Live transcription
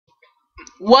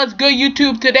What's good,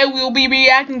 YouTube? Today we will be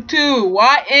reacting to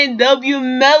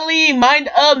YNW Melly, Mind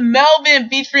of Melvin,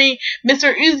 featuring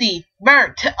Mr. Uzi,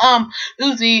 Vert.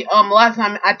 Uzi, last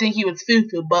time I think he was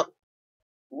Fufu, but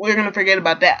we're gonna forget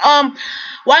about that.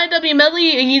 YNW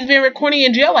Melly, he's been recording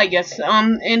in jail, I guess.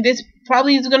 And this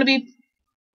probably is gonna be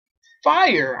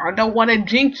fire. I don't want to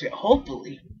jinx it,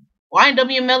 hopefully.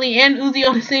 YNW Melly and Uzi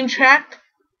on the same track.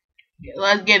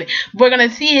 Let's get it. We're gonna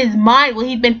see his mind, what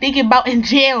he's been thinking about in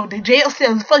jail. The jail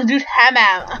cells. Fuck dude, ham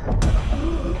out.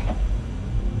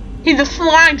 He's a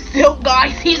slime still,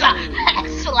 guys. He's a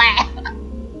slime.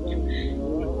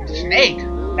 Snake.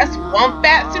 That's one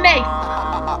fat snake.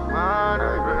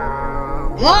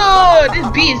 Whoa, this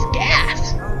bee is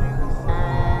gas.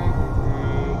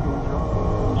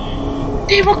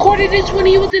 They recorded this when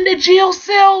he was in the jail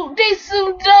cell. They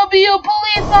sued W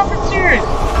police officers.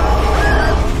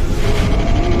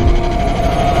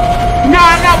 Nah,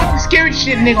 I'm not with the scary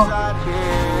shit, nigga.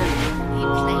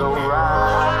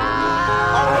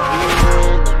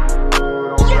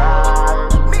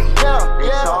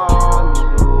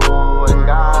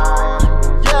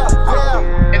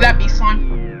 Is that B-Slime?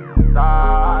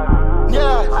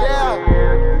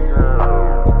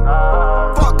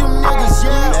 Fuck them niggas,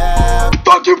 yeah.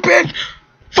 Fuck you, bitch.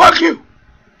 Fuck you.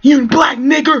 You black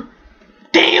nigger.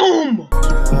 Damn.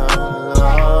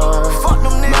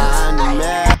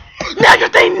 Now you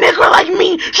think nigger like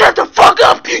me? Shut the fuck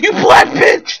up, you black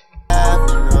bitch!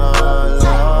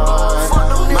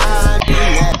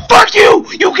 Fuck you,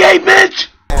 you gay bitch!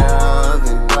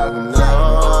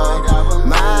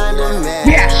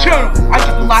 Yeah, shut up. I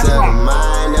get the last one.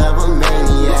 I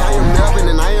am Melvin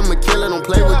and I am a killer. Don't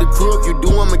play with the crew. If you do,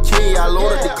 I'm a kid. I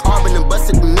loaded the carbon and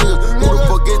busted the niggas. Who the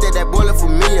fuck is that boiler for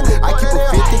me? I keep a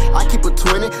 50, I keep a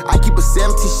 20, I keep a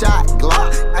 70 shot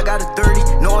Glock. I got a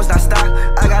 30, no it's not stock.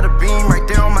 I got a beam right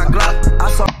there on my Glock.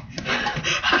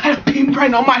 I got a beam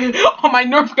right on my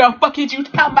Nerf gun. Fuck it, you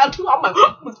talking about too? I'm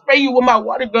gonna spray you with my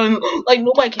water gun like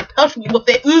nobody can touch me with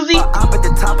that Uzi. I'm at the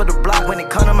top of the block when it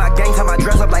come to my gang time. I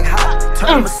dress up like hot.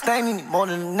 Turn him a stain, he need more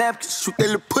than a napkin. Shoot that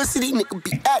little pussy, these niggas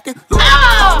be acting. Load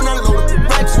up the load up the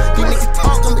racks. These niggas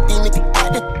talking, but these niggas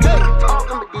acting.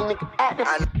 Talking, but these niggas acting.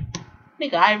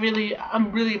 Nigga,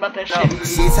 I'm really about that shit.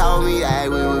 She told me that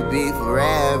we would be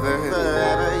forever,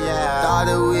 yeah. Thought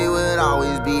that we would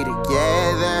always be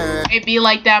together. It be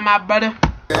like that, my brother.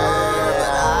 But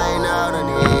I know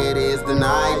that it is the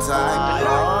nighttime.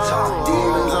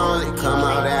 Demons only come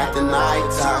out after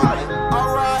nighttime.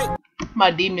 Alright.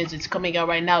 My demons is coming out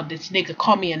right now. This nigga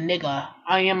call me a nigga.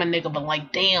 I am a nigga, but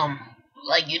like, damn.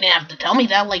 Like, you didn't have to tell me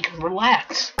that. Like,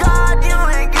 relax. God, you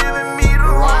ain't giving me the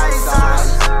right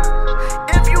signs.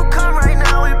 If you come right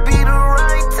now, it'd be the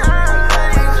right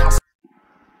time.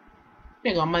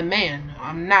 Nigga, I'm a man.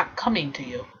 I'm not coming to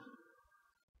you.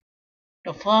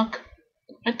 The fuck?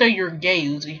 I thought you were gay,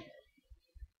 Uzi.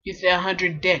 You said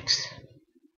 100 dicks.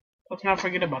 Let's not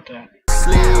forget about that.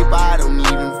 Sleep, I don't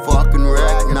even fucking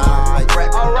recognize.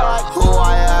 Alright, who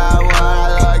I am when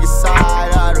I look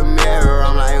inside of the mirror.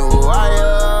 I'm like, who are you?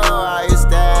 Are you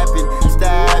stepping? He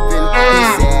said,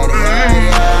 yeah.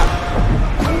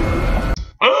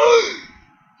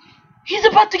 He's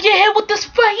about to get hit with the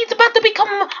spray. He's about to become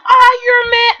Iron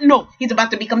Man. No, he's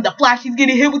about to become the Flash. He's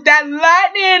getting hit with that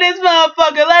lightning in this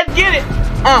motherfucker. Let's get it.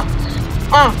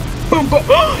 Boom, boom.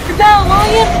 Is that a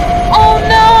lion? Oh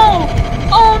no!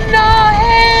 Oh no!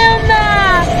 Hell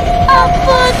nah! Oh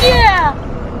fuck yeah!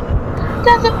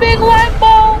 That's a big light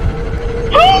bulb.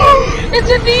 It's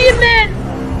a demon.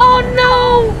 Oh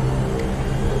no!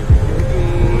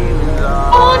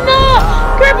 Oh no!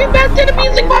 Grab me back to the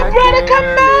music, my brother. Come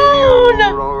on!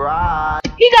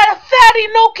 He got a fatty,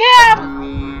 no cap.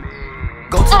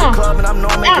 Go to the club and I'm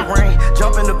known make it rain.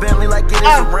 Jump in the Bentley like it is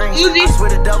a ring. Uzi. I swear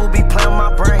the devil be playing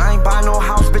my brain. I ain't buy no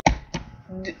house,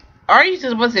 bitch. Are you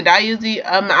supposed to die, Uzi?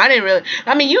 I didn't really.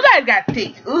 I mean, you guys got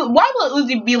thick. Why would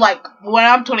Uzi be like when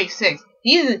I'm 26?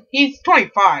 He's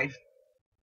 25.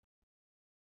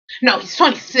 No, he's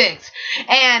 26,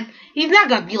 and he's not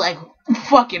gonna be like,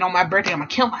 fucking on my birthday, I'm gonna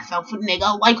kill myself,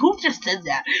 nigga. Like, who just said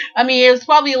that? I mean, it was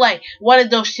probably like one of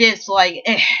those shits. Like,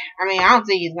 I mean, I don't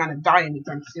think he's gonna die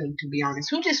anytime soon, to be honest.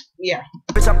 Who just, yeah.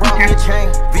 Bitch, I brought me a chain.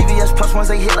 VVS plus ones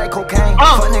they hit like cocaine.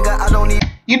 Fuck, nigga, I don't need.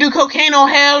 You do cocaine? Oh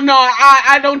hell no!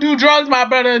 I don't do drugs, my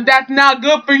brother. That's not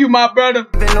good for you, my brother.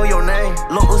 Even know your name,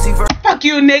 Lil Uzi Vert. Fuck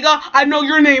you, nigga. I know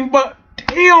your name, but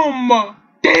damn.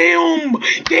 Damn,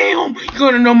 you're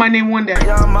gonna know my name one day.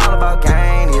 Yeah, I'm all about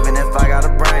gain, even if I gotta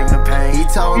bring the pain. He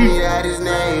told me that his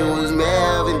name was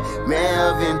Melvin.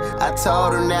 I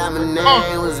told him that my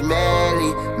name was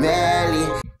Melly.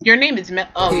 Your name is He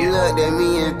looked at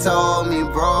me and told me,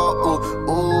 bro,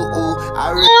 ooh,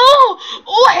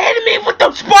 Oh, hit me with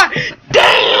the spot.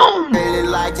 Damn. Really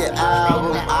like your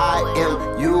album,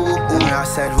 YNW. I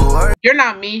said, who are You're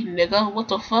not me, nigga. What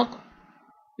the fuck?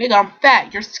 Nigga, I'm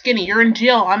fat. You're skinny. You're in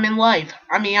jail. I'm in life.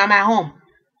 I'm at home.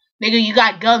 Nigga, you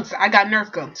got guns. I got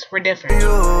Nerf guns. We're different. you?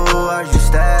 Are you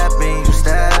stepping? You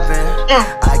stepping?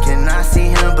 I cannot see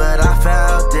him, but I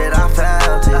felt it. I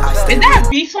felt it. Is that a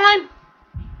beast line?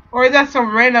 Or is that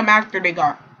some random actor they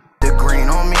got? The green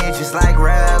on me just like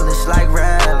relish, like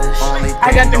relish.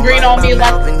 I got the green on me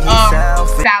like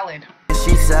salad.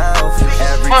 She's selfish.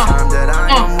 Every time that I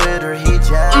am with her, he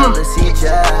jealous, he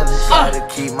jealous. Gotta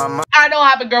keep my mind. I don't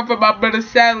have a girlfriend, my brother,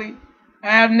 sadly.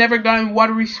 I have never gotten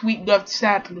watery sweet love,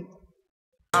 sadly.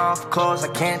 Of course, I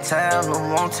can't tell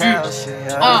him, won't tell shit. He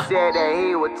said that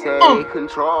he would take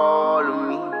control of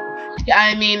me. Yeah,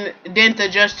 I mean, didn't the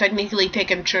judge technically take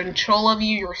control of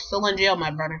you? You're still in jail, my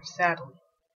brother, sadly.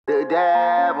 The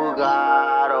devil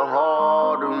got a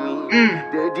hold of me.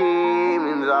 The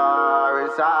demons are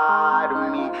inside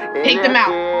of me. Take them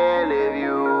out. If you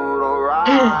don't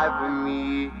ride for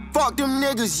me. Fuck them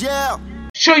niggas, yeah.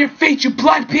 Show your face, you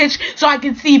black bitch, so I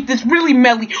can see if this really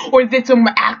Melly or is it some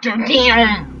actor.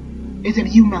 Damn! Is it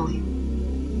you, Melly?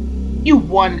 You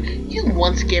one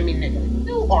scammy nigga.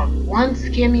 You are one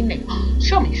scammy nigga.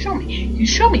 Show me. You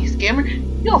show me, scammer.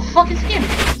 You're a fucking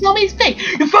scammer. Show me his face.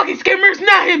 You fucking scammer is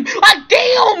not him. Like,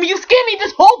 damn, you scammed me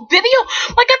this whole video?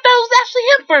 Like, I thought it was actually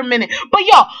him for a minute. But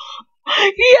y'all,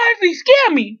 he actually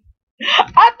scammed me.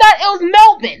 I thought it was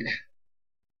Melvin.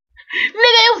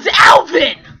 Nigga, it was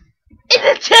Alvin. It's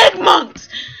the Chipmunks!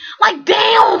 Like,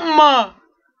 damn!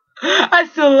 I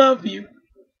still love you.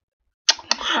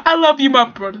 I love you, my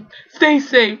brother. Stay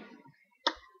safe.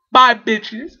 Bye,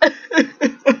 bitches.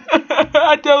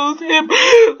 I thought it was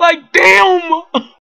him. Like, damn!